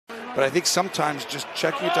But I think sometimes just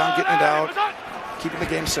checking it down, getting it out, keeping the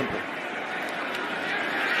game simple.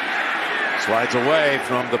 Slides away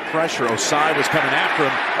from the pressure. Osai was coming after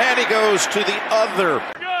him, and he goes to the other.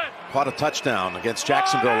 Caught a touchdown against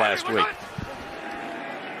Jacksonville last week.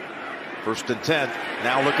 1st and 10,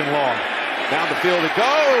 now looking long. Down the field it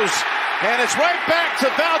goes, and it's right back to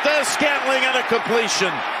Valdes-Scantling and a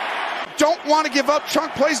completion. Don't want to give up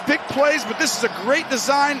chunk plays, big plays, but this is a great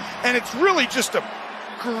design, and it's really just a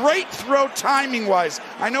great throw timing-wise.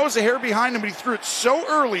 I know it was a hair behind him, but he threw it so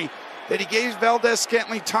early that he gave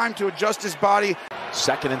Valdes-Scantling time to adjust his body.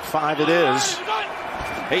 2nd and 5 it is.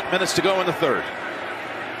 8 minutes to go in the 3rd.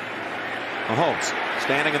 Mahomes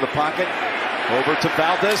standing in the pocket. Over to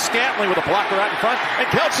Valdes-Scantling with a blocker out in front. And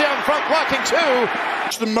Kelsey out in front blocking too.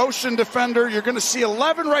 The motion defender, you're going to see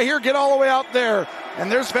 11 right here get all the way out there.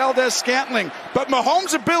 And there's Valdes-Scantling. But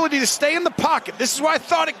Mahomes' ability to stay in the pocket, this is why I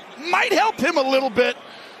thought it might help him a little bit.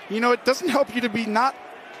 You know, it doesn't help you to be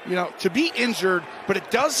to be injured, but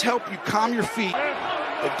it does help you calm your feet.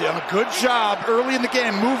 They've done a good job early in the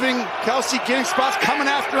game, moving Kelsey, getting spots, coming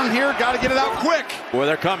after him here. Got to get it out quick. Boy,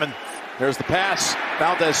 they're coming. There's the pass.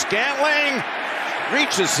 Valdes-Scantling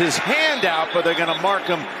reaches his hand out, but they're going to mark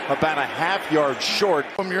him about a half-yard short.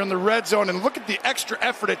 You're in the red zone, and look at the extra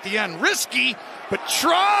effort at the end. Risky, but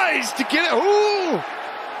tries to get it. Ooh!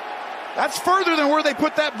 That's further than where they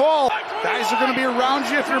put that ball. Guys are going to be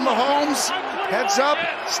around you if you're Mahomes. Heads up,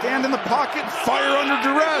 stand in the pocket, fire under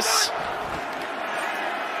duress.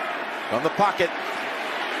 From the pocket,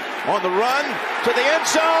 on the run, to the end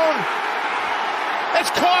zone.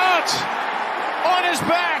 It's caught on his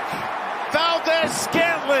back.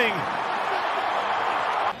 Valdes-Scantling.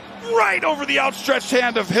 Right over the outstretched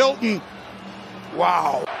hand of Hilton.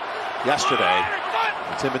 Wow. Yesterday,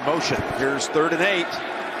 it's him in motion. Here's 3rd and 8.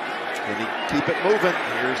 Can he keep it moving?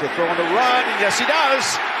 Here's the throw on the run, and yes he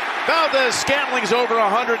does. Valdes-Scantling's over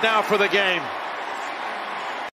 100 now for the game.